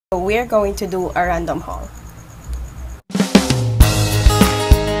So we're going to do a random haul.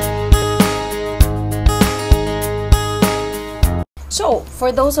 So,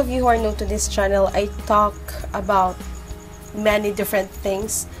 for those of you who are new to this channel, I talk about many different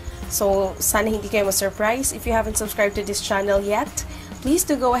things. So, sana hindi kayo ma-surprise. If you haven't subscribed to this channel yet, please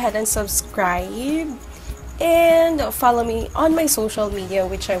do go ahead and subscribe. And follow me on my social media,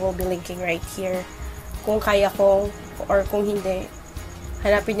 which I will be linking right here. Kung kaya ko, or kung hindi,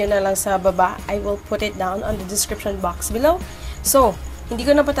 hanapin nyo na lang sa baba. I will put it down on the description box below. So, hindi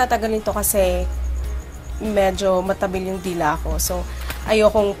ko na patatagalin to kasi medyo matabil yung dila ko. So,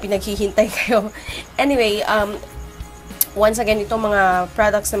 ayokong pinaghihintay kayo. Anyway, once again, itong mga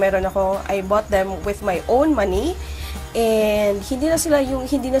products na meron ako, I bought them with my own money. And hindi na sila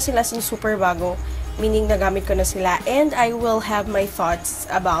super bago. Meaning, nagamit ko na sila. And I will have my thoughts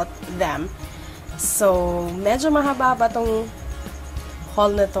about them. So, medyo mahaba-haba tong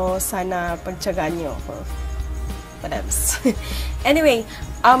haul na to. Sana pagtyagaan nyo ako. Whatevs. Anyway,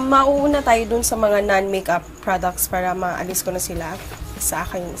 mauuna tayo dun sa mga non-makeup products para maalis ko na sila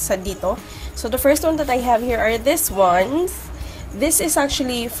sa dito. So, the first one that I have here are these ones. This is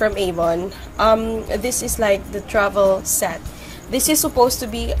actually from Avon. This is like the travel set. This is supposed to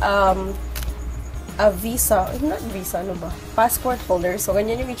be a visa, not visa, ano ba? Passport holder. So,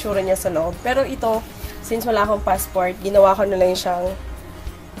 ganyan yung itsura niya sa loob. Pero ito, since wala akong passport, ginawa ko na lang siyang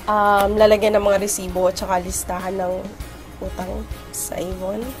lalagyan ng mga resibo at saka listahan ng utang sa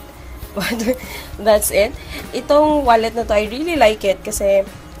Avon. But that's it. Itong wallet na to, I really like it kasi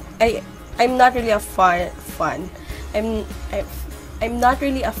I'm not really a fan. I'm not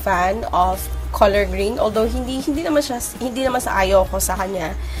really a fan of color green, although hindi naman sa ayaw ko sa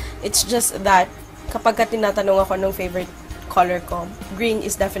kanya. It's just that kapag tinatanong ako ng favorite color ko, green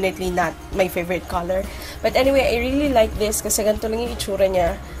is definitely not my favorite color. But anyway, I really like this kasi ganito lang yung itsura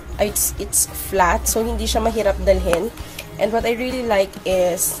niya. It's flat, so hindi siya mahirap dalhin. And what I really like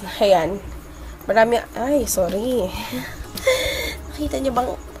is, ayan, marami, ay, sorry. Nakita niyo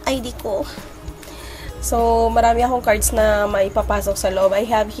bang ID ko? So, marami akong cards na maipapasok sa loob. I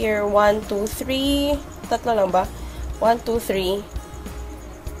have here 1, 2, 3, tatlo lang ba? 1, 2, 3,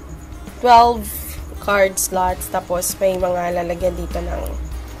 12 card slots, tapos may mga lalagyan dito ng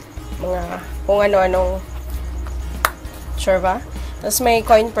mga kung ano-anong, sure ba? Tapos may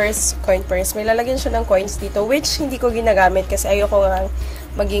coin purse. May lalagyan siya ng coins dito, which hindi ko ginagamit kasi ayoko nga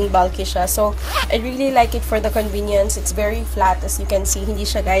maging bulky siya. So, I really like it for the convenience. It's very flat, as you can see. Hindi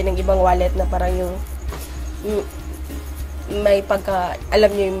siya gaya ng ibang wallet na parang yung may pagka,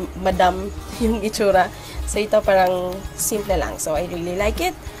 alam nyo yung madam yung itsura. So, ito parang simple lang. So, I really like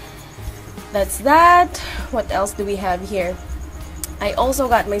it. That's that. What else do we have here? I also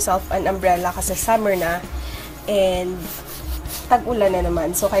got myself an umbrella kasi summer na. And tag-ulan na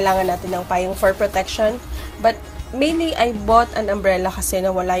naman. So, kailangan natin ng payong for protection. But, mainly, I bought an umbrella kasi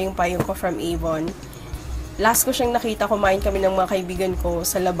nawala yung payong ko from Avon. Last ko siyang nakita, kumain kami ng mga kaibigan ko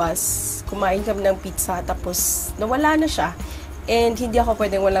sa labas. Kumain kami ng pizza, tapos nawala na siya. And, hindi ako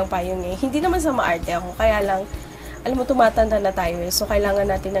pwedeng walang payong eh. Hindi naman sa maarte ako, kaya lang, alam mo, tumatanda na tayo eh. So, kailangan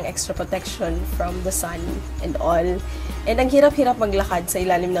natin ng extra protection from the sun and all. And ang hirap-hirap maglakad sa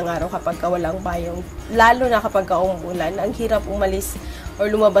ilalim ng araw kapag walang payong. Lalo na kapag umuulan. Ang hirap umalis or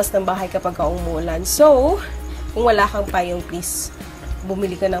lumabas ng bahay kapag umuulan. So, kung wala kang payong, please,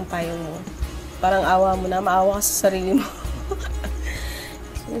 bumili ka ng payong mo. Parang awa mo na, maawa ka sa sarili mo.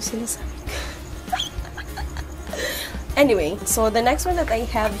 Ano sinasabi ko? Anyway, so the next one that I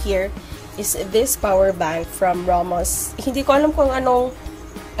have here is this power bank from Ramos. Hindi ko alam kung anong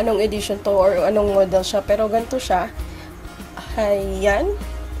edition to or anong model siya, pero ganito siya. Ayan.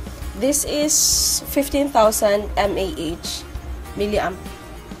 This is 15,000 mAh. Milliamp.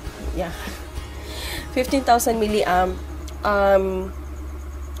 Yeah. 15,000 milliamp.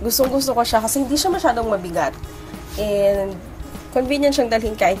 Gustong-gusto ko siya kasi hindi siya masyadong mabigat. And convenient siyang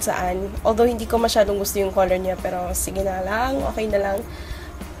dalhin kahit saan. Although hindi ko masyadong gusto yung color niya, pero sige na lang, okay na lang.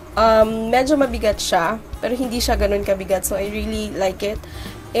 Medyo mabigat siya, pero hindi siya ganun kabigat. So, I really like it.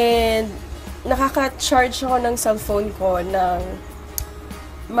 And, nakaka-charge ako ng cellphone ko ng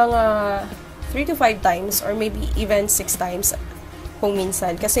mga 3 to 5 times or maybe even 6 times kung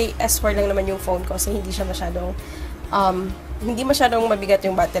minsan. Kasi S4 lang naman yung phone ko, so hindi siya masyadong hindi masyadong mabigat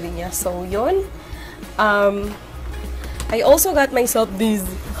yung battery niya. So, yun. I also got myself this.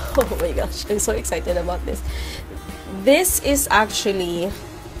 Oh my gosh, I'm so excited about this. This is actually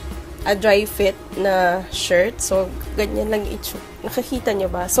a dry fit na shirt. So, ganyan lang itsura. Nakakita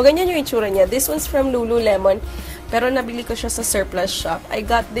nyo ba? So, ganyan yung itsura niya. This one's from Lululemon. Pero nabili ko siya sa surplus shop. I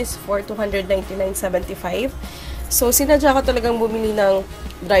got this for $299.75. So, sinadya ko talagang bumili ng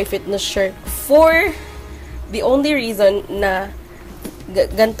dry fit na shirt for the only reason na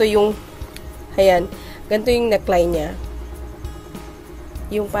ganito yung, ayan, ganito yung neckline niya.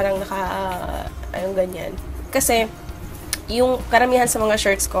 Yung parang ayun, ganyan. Kasi, yung karamihan sa mga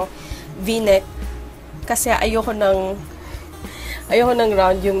shirts ko, V-neck, kasi ayoko ng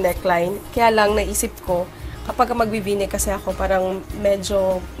round yung neckline. Kaya lang, naisip ko, kapag magbi-V-neck kasi ako, parang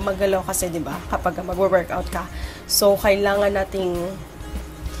medyo magalaw kasi, diba? Kapag mag-workout ka. So, kailangan nating,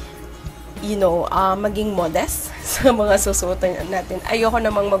 maging modest sa mga susuotan natin. Ayoko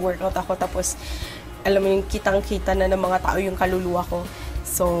namang mag-workout ako, tapos, alam mo yung kitang-kita na ng mga tao yung kaluluwa ko.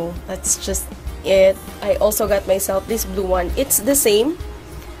 So, that's just it. I also got myself this blue one. It's the same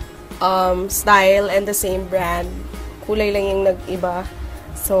style and the same brand. Kulay lang yung nag-iba.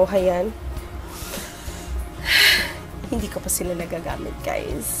 So, ayan. Hindi ko pa sila nagagamit,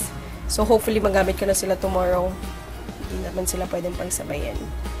 guys. So, hopefully, magamit ko na sila tomorrow. Hindi naman sila pwedeng pagsabayan.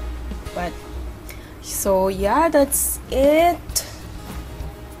 But, so, yeah, that's it.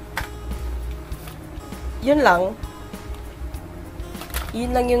 Yun lang.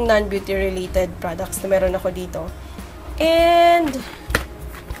 Yun lang yung non-beauty related products na meron ako dito. And,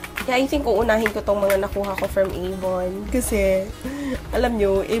 yeah, I think uunahin ko tong mga nakuha ko from Avon. Kasi, alam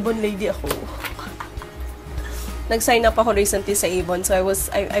nyo, Avon lady ako. Nag-sign up ako recently sa Avon. So,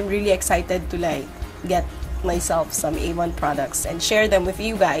 I'm really excited to like, get myself some Avon products and share them with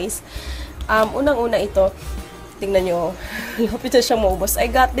you guys. Unang-una ito, tingnan nyo, lapit na siyang maubos.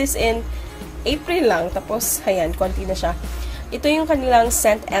 I got this in April lang. Tapos, ayan, konti na siya. Ito yung kanilang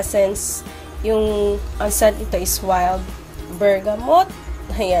scent essence. Yung scent nito is Wild Bergamot.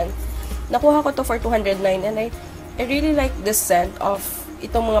 Ayan. Nakuha ko to for 209 and I really like the scent of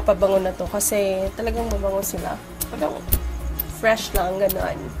itong mga pabango na to kasi talagang mabango sila. Parang fresh lang,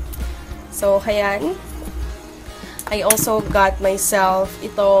 ganon. So, ayan. I also got myself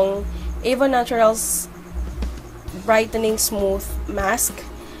itong Avon Naturals Brightening Smooth Mask.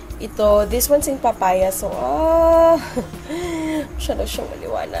 This one's in papaya. So, masyado siyang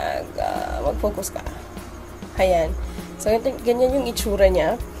maliwanag. Mag-focus ka. Ayan. So, ganyan yung itsura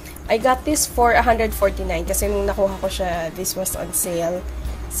niya. I got this for 149 kasi nung nakuha ko siya, this was on sale.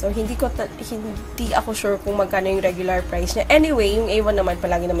 So, hindi ako sure kung magkano yung regular price niya. Anyway, yung A1 naman,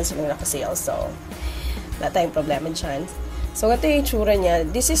 palagi naman silang naka-sale. So, wala tayong problema dyan. So, ganito yung itsura niya.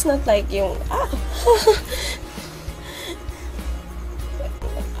 This is not like yung,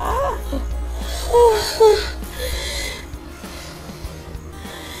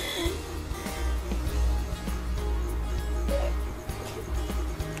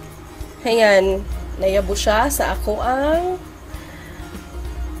 ayan, nayabo siya sa ako ang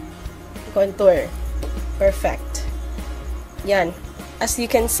contour. Perfect. Yan. As you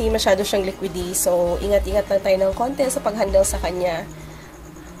can see, masyado siyang liquidy. So, ingat-ingat lang tayo ng konti sa pag-handle sa kanya.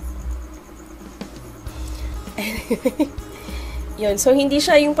 Yun. So, hindi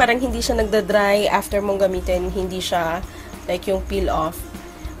siya yung parang hindi siya nagda-dry after mong gamitin. Hindi siya like yung peel off.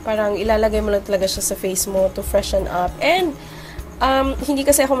 Parang ilalagay mo lang talaga siya sa face mo to freshen up. And, hindi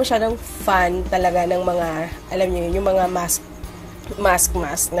kasi ako masyadong fan talaga ng mga, alam niyo yun, yung mga mask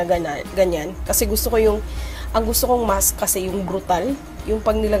na ganyan. Kasi ang gusto kong mask kasi yung brutal. Yung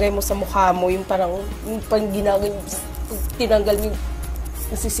pag nilagay mo sa mukha mo, yung parang, yung pag tinanggal mo,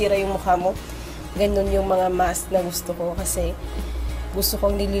 nasisira yung mukha mo. Ganun yung mga mask na gusto ko kasi gusto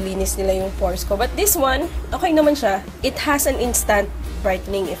kong nililinis nila yung pores ko. But this one, okay naman siya. It has an instant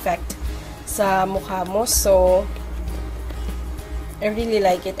brightening effect sa mukha mo. So, I really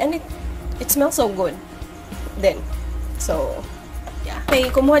like it. And it smells so good then. So, yeah. Okay,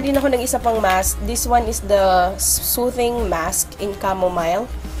 kumuha din ako ng isa pang mask. This one is the Soothing Mask in Chamomile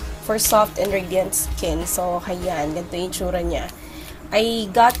for soft and radiant skin. So, ayan. Ganito yung tsura niya. I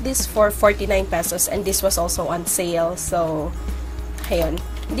got this for 49 pesos and this was also on sale. So, ayun.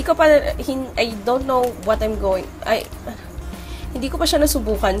 Hindi ko pa, I don't know what I'm going, hindi ko pa siya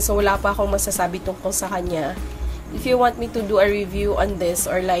nasubukan. So, wala pa akong masasabi tungkol sa kanya. If you want me to do a review on this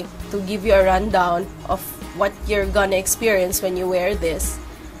or like to give you a rundown of what you're gonna experience when you wear this,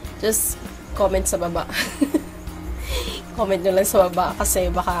 just comment sa baba. Comment nyo lang sa baba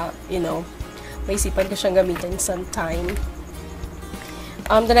kasi baka, may isipan ko siyang gamitin sometime.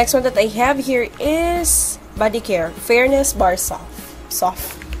 The next one that I have here is Body Care Fairness Bar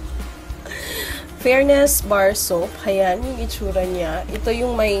Soft. Fairness Bar Soap. Ayan, yung itsura niya. Ito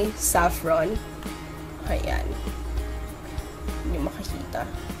yung may saffron. Ayan. Hindi makikita.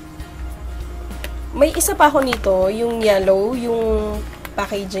 May isa pa ako nito, yung yellow, yung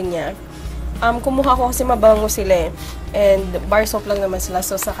packaging niya. Kumuha ko kasi mabango sila eh. And bar soap lang naman sila,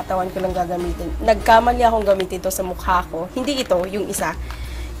 so sa katawan ko lang gagamitin. Nagkamali akong gamitin to sa mukha ko. Hindi ito, yung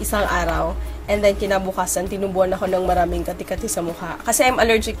isang araw. And then kinabukasan, tinubuan ako ng maraming kati-kati sa mukha. Kasi I'm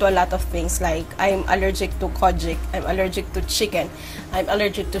allergic to a lot of things. Like, I'm allergic to kojic, I'm allergic to chicken, I'm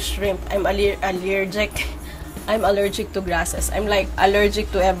allergic to shrimp, I'm allergic to grasses. I'm like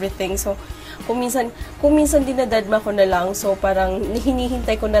allergic to everything. So, kung minsan dinadadma ko na lang, so parang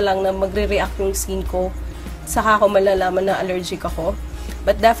hinihintay ko na lang na magre-react yung skin ko, saka ako malalaman na allergic ako.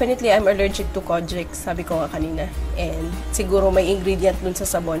 But definitely, I'm allergic to kojic, sabi ko nga kanina. And siguro may ingredient dun sa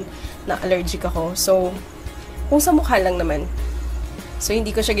sabon na allergic ako. So, kung sa mukha lang naman. So, hindi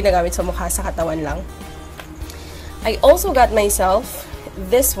ko siya ginagamit sa mukha, sa katawan lang. I also got myself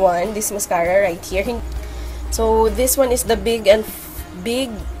this mascara right here. So, this one is the big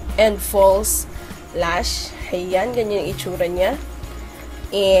and false lash. Ayan, ganyan yung itsura niya.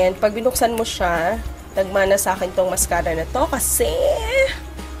 And pag binuksan mo siya, nagmana sa akin tong mascara na to kasi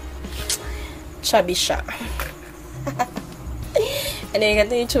chubby siya. Ano yung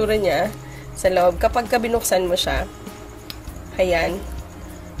ganito yung itsura niya sa loob. Kapag binuksan mo siya, ayan,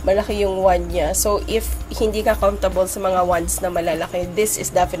 malaki yung wand niya. So, if hindi ka comfortable sa mga wands na malalaki, this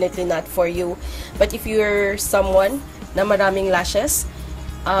is definitely not for you. But if you're someone na maraming lashes,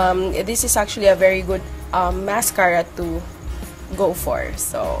 this is actually a very good mascara to go for.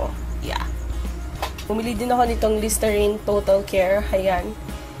 So, yeah. Bumili din ako nitong Listerine Total Care. Ayan.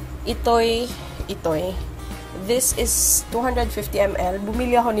 Itoy. This is 250 ml.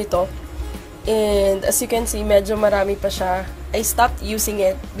 Bumili ako nito. And as you can see, medyo marami pa siya. I stopped using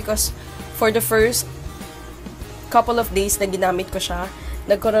it because for the first couple of days na ginamit ko siya,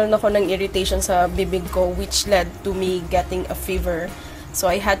 nagkaroon ako ng irritation sa bibig ko, which led to me getting a fever. So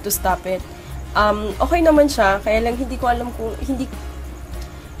I had to stop it. Okay naman siya, kaya lang hindi ko alam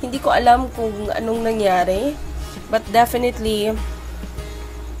kung anong nangyari. But definitely,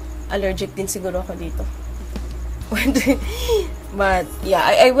 allergic din siguro ako dito. But, yeah,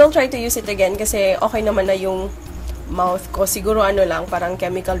 I will try to use it again kasi okay naman na yung mouth ko. Siguro ano lang, parang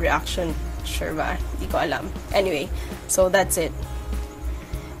chemical reaction. Sure ba? Hindi ko alam. Anyway, so that's it.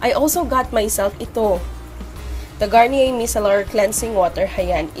 I also got myself ito. The Garnier Micellar Cleansing Water.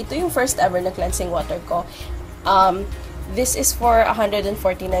 Ayan. Ito yung first ever na cleansing water ko. This is for 149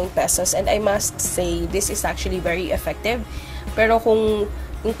 pesos and I must say, this is actually very effective. Pero kung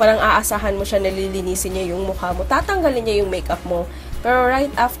parang aasahan mo siya, nalilinisin niya yung mukha mo, tatanggalin niya yung makeup mo. Pero right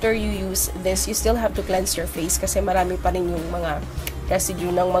after you use this, you still have to cleanse your face kasi marami pa rin yung mga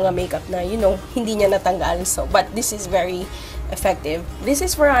residue ng mga makeup na, you know, hindi niya natanggal. So, but this is very effective. This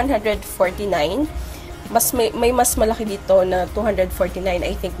is for 149. May mas malaki dito na 249.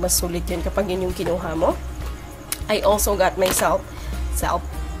 I think mas sulit yun kapag yun yung kinuha mo. I also got myself the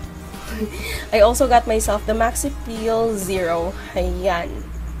Maxi Peel Zero. Ayan.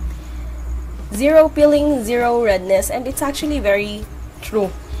 Zero peeling, zero redness, and it's actually very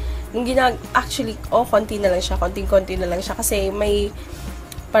true. Nung actually, konti na lang siya, konting-konti na lang siya kasi may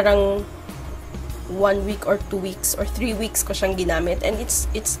parang 1 week or 2 weeks or 3 weeks ko siyang ginamit and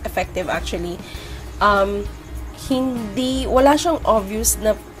it's effective actually. Wala siyang obvious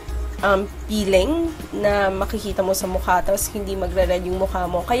na peeling na makikita mo sa mukha tapos hindi magre-red yung mukha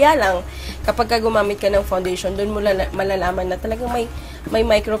mo. Kaya lang, kapag gumamit ka ng foundation, doon mo malalaman na talagang may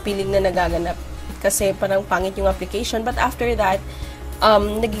micro-peeling na nagaganap. Kasi parang pangit yung application. But after that,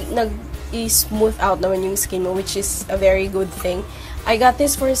 nag-smooth out naman yung skin mo, which is a very good thing. I got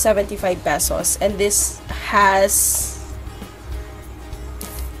this for 75 pesos. And this has...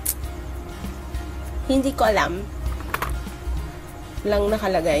 Hindi ko alam. Lang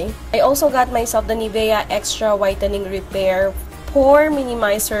nakalagay. I also got myself the Nivea Extra Whitening Repair Pore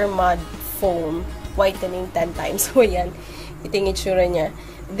Minimizer Mud Foam Whitening 10 times. So, yan. Ito yung itsura niya.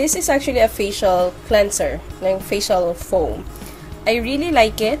 This is actually a facial cleanser, ng facial foam. I really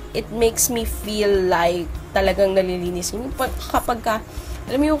like it. It makes me feel like talagang nalilinis. Yung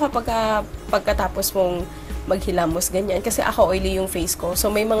alam mo yung pagkatapos mong maghilamos, ganyan. Kasi ako oily yung face ko.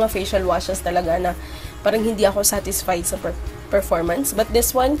 So, may mga facial washes talaga na parang hindi ako satisfied sa performance. But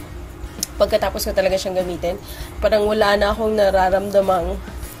this one, pagkatapos ko talaga siyang gamitin, parang wala na akong nararamdamang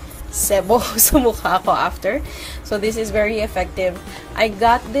sebo sa mukha ko after. So, this is very effective. I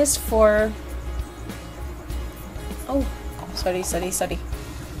got this for... Oh, sorry.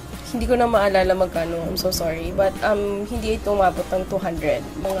 Hindi ko na maalala magkano. I'm so sorry. But, hindi ito umabot ng 200.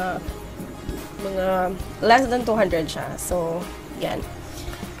 Mga less than 200 siya. So, yan.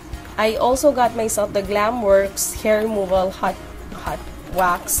 I also got myself the Glamworks Hair Removal Hot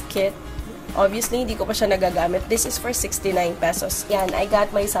Wax Kit. Obviously, hindi ko pa siya nagagamit. This is for 69 pesos. Yan, I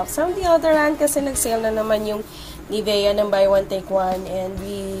got myself some deodorant kasi nag-sale na naman yung Nivea ng buy one take one and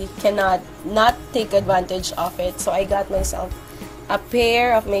we cannot not take advantage of it. So, I got myself a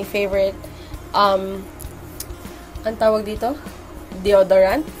pair of my favorite ang tawag dito?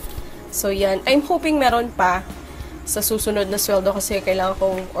 Deodorant. So, yan. I'm hoping meron pa sa susunod na sweldo kasi kailangan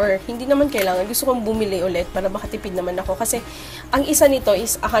kong, or hindi naman kailangan, gusto kong bumili ulit para makatipid naman ako. Kasi, ang isa nito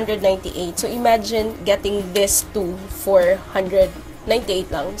is 198. So, imagine getting this two for 198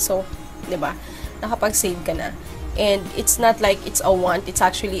 lang. So, di ba? Nakapag-save ka na. And, it's not like it's a want. It's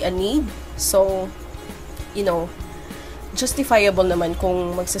actually a need. So, you know, justifiable naman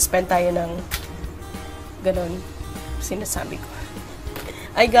kung magsuspend tayo ng ganon. Sinasabi ko.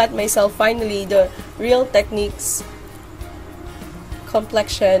 I got myself finally the Real Techniques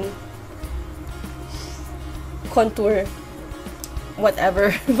complexion contour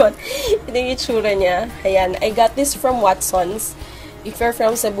whatever. But ito yung itsura niya. Ayan. I got this from Watson's. If you're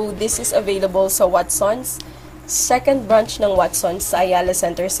from Cebu, this is available sa Watson's. Second branch ng Watson's sa Ayala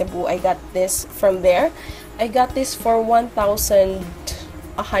Center, Cebu. I got this from there. I got this for 1,115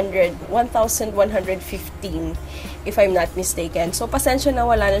 if I'm not mistaken. So, pasensya na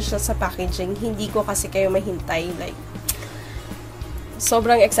wala na siya sa packaging. Hindi ko kasi kayo mahintay. Like,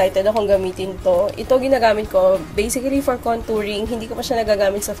 sobrang excited akong gamitin to. Ito ginagamit ko basically for contouring. Hindi ko pa siya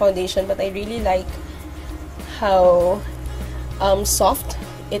nagagamit sa foundation but I really like how soft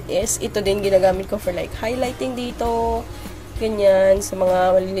it is. Ito din ginagamit ko for like highlighting dito. Ganyan, sa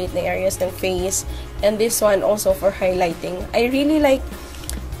mga maliliit na areas ng face. And this one also for highlighting. I really like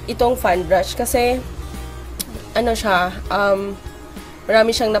itong fan brush kasi ano siya, marami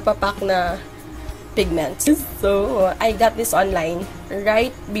siyang napapak na pigments. So, I got this online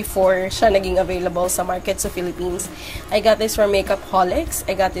right before siya naging available sa market sa Philippines. I got this from Makeupaholics.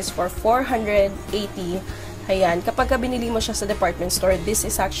 I got this for 480. Ayan, kapag binili mo siya sa department store, this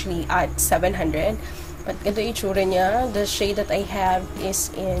is actually at 700. But ito yung itsura niya. The shade that I have is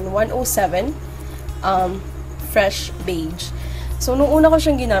in 107, fresh beige. So, nung una ko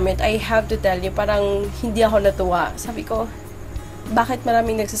siyang ginamit, I have to tell you, parang hindi ako natuwa. Sabi ko, bakit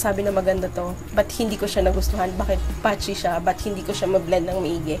maraming nagsasabi na maganda to? Ba't hindi ko siya nagustuhan? Bakit patchy siya? Ba't hindi ko siya mablend ng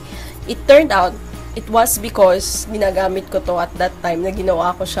maigi? It turned out, it was because ginagamit ko to at that time na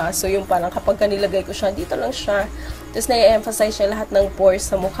ginawa ko siya. So, yung parang kapag nilagay ko siya, dito lang siya. Tapos, na-emphasize siya lahat ng pores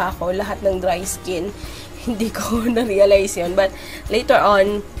sa mukha ko, lahat ng dry skin. Hindi ko na-realize yun. But, later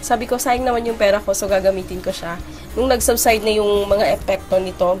on, sabi ko, sayang naman yung pera ko, so gagamitin ko siya. Nung nag-subside na yung mga epekto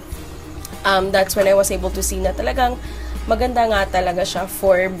nito, that's when I was able to see na talagang maganda nga talaga siya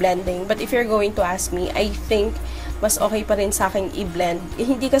for blending. But if you're going to ask me, I think mas okay pa rin sa akin i-blend.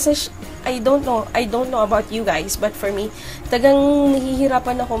 Hindi kasi, I don't know about you guys, but for me, talagang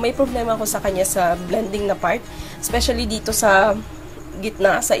nahihirapan ako. May problema ako sa kanya sa blending na part. Especially dito sa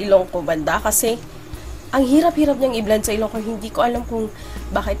gitna, sa ilong ko banda. Kasi, ang hirap-hirap niyang i-blend sa ilong ko. Hindi ko alam kung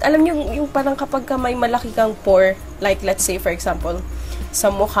bakit. Alam niyo, yung parang kapag ka may malaki kang pore, like let's say for example, sa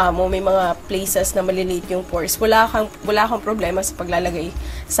mukha mo, may mga places na maliliit yung pores. Wala kang problema sa paglalagay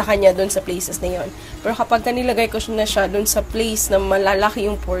sa kanya doon sa places na yon. Pero kapag nilagay ko na siya doon sa place na malalaki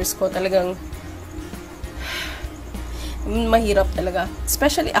yung pores ko, talagang mahirap talaga.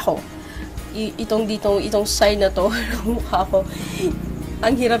 Especially ako. Itong side na to, ng mukha ko,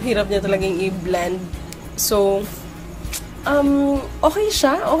 ang hirap-hirap niya talagang i-blend. So, okay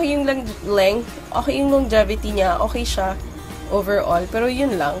siya. Okay yung length. Okay yung longevity niya. Okay siya overall. Pero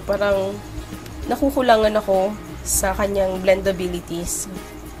yun lang. Parang nakukulangan ako sa kanyang blendabilities.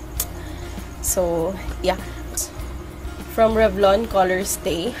 So, yeah. From Revlon Color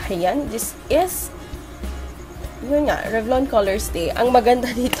Stay. Ayan. This is yun nga. Revlon Color Stay. Ang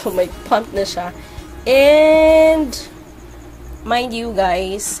maganda dito, may pump na siya. And mind you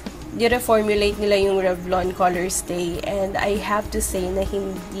guys, reformulate nila yung Revlon Color Stay and I have to say na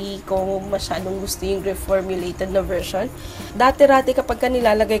hindi ko masyadong gusto yung reformulated na version. Dati-rati kapag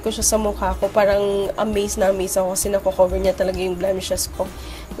nilalagay ko siya sa mukha ko, parang amaze ako kasi nako-cover niya talaga yung blemishes ko.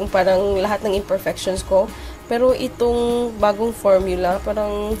 Yung parang lahat ng imperfections ko. Pero itong bagong formula,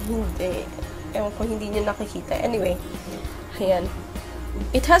 parang hindi. Ewan ko, hindi niya nakikita. Anyway, ayan.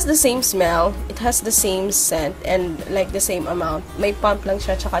 It has the same smell, it has the same scent, and like the same amount. May pump lang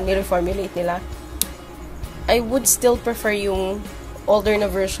siya, tsaka ni-reformulate nila. I would still prefer yung older na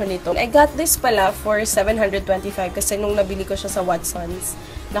version nito. I got this pala for 725 kasi nung nabili ko siya sa Watson's,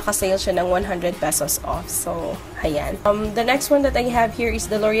 naka-sale siya ng 100 pesos off. So, ayan. The next one that I have here is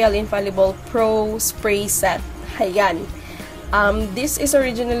the L'Oreal Infallible Pro Spray Set. Ayan. This is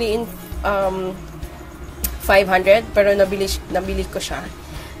originally in 500 pero nabili ko siya.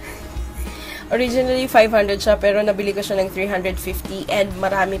 Originally, 500 siya, pero nabili ko siya ng 350 and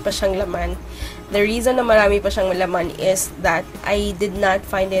marami pa siyang laman. The reason na marami pa siyang laman is that I did not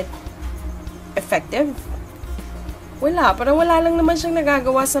find it effective. Parang wala lang naman siyang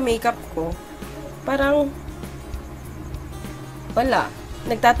nagagawa sa makeup ko. Parang, wala.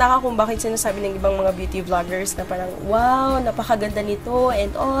 Nagtataka kung bakit sinasabi ng ibang mga beauty vloggers na parang, wow, napakaganda nito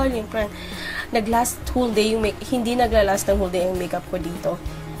and all. Yung parang, nag-last whole day yung hindi nagla-last ng whole day yung makeup ko dito.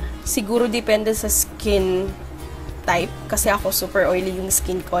 Siguro depende sa skin type. Kasi ako super oily yung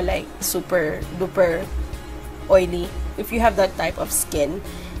skin ko. Like, super duper oily. If you have that type of skin,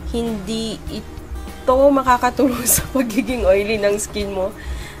 hindi ito makakatulong sa pagiging oily ng skin mo.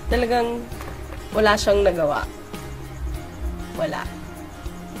 Talagang, wala siyang nagawa. Wala.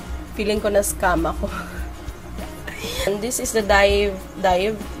 Feeling ko na scam ako. And this is the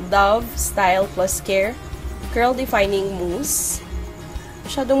Dove Style Plus Care Curl Defining Mousse.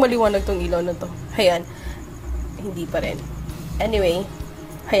 Masyadong maliwanag tong ilaw na to. Ayan. Hindi pa rin. Anyway.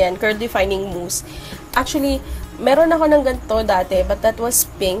 Ayan. Curl Defining Mousse. Actually, meron ako ng ganito dati, but that was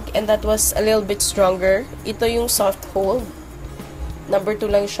pink and that was a little bit stronger. Ito yung soft hold. Number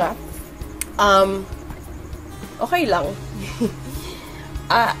 2 lang siya. Okay lang.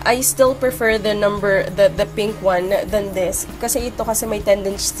 I still prefer the pink one than this. Kasi ito kasi may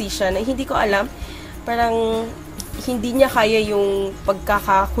tendency siya na hindi ko alam. Parang hindi niya kaya yung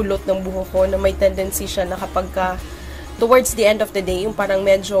pagkakakulot ng buhok ko na may tendency siya na kapag towards the end of the day, yung parang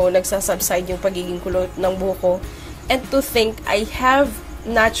medyo nagsasubside yung pagiging kulot ng buhok ko. And to think, I have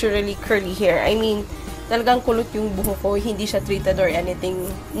naturally curly hair. I mean, talagang kulot yung buhok ko. Hindi siya treated or anything.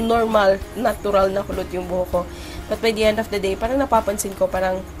 Normal, natural na kulot yung buhok ko. But by the end of the day, parang napapansin ko,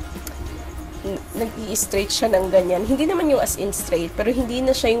 parang nag-i-straight siya ng ganyan. Hindi naman yung as in straight, pero hindi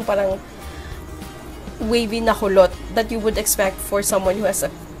na siya yung parang wavy na kulot that you would expect for someone who has a,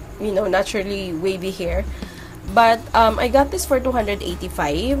 naturally wavy hair. But, I got this for 285.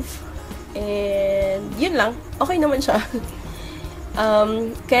 And, yun lang. Okay naman siya.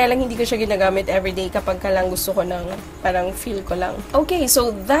 Kaya lang hindi ko siya ginagamit everyday kapag ka lang gusto ko ng parang feel ko lang. Okay,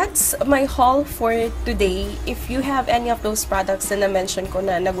 so that's my haul for today. If you have any of those products na na-mention ko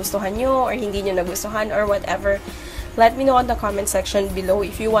na nagustuhan nyo or hindi nyo nagustuhan or whatever, let me know on the comment section below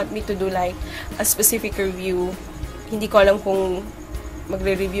if you want me to do like a specific review. Hindi ko alam kung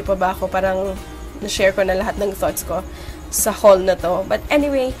magre-review pa ba ako. Parang na-share ko na lahat ng thoughts ko sa haul na to. But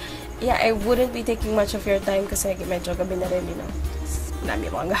anyway, yeah, I wouldn't be taking much of your time kasi medyo gabi na rin,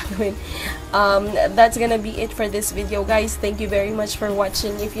 Marami akong gagawin. That's gonna be it for this video, guys. Thank you very much for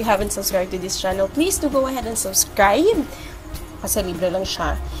watching. If you haven't subscribed to this channel, please do go ahead and subscribe. Kasi libre lang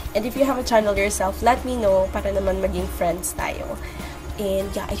siya. And if you have a channel yourself, let me know para naman maging friends tayo. And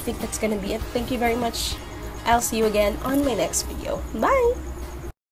yeah, I think that's gonna be it. Thank you very much. I'll see you again on my next video. Bye!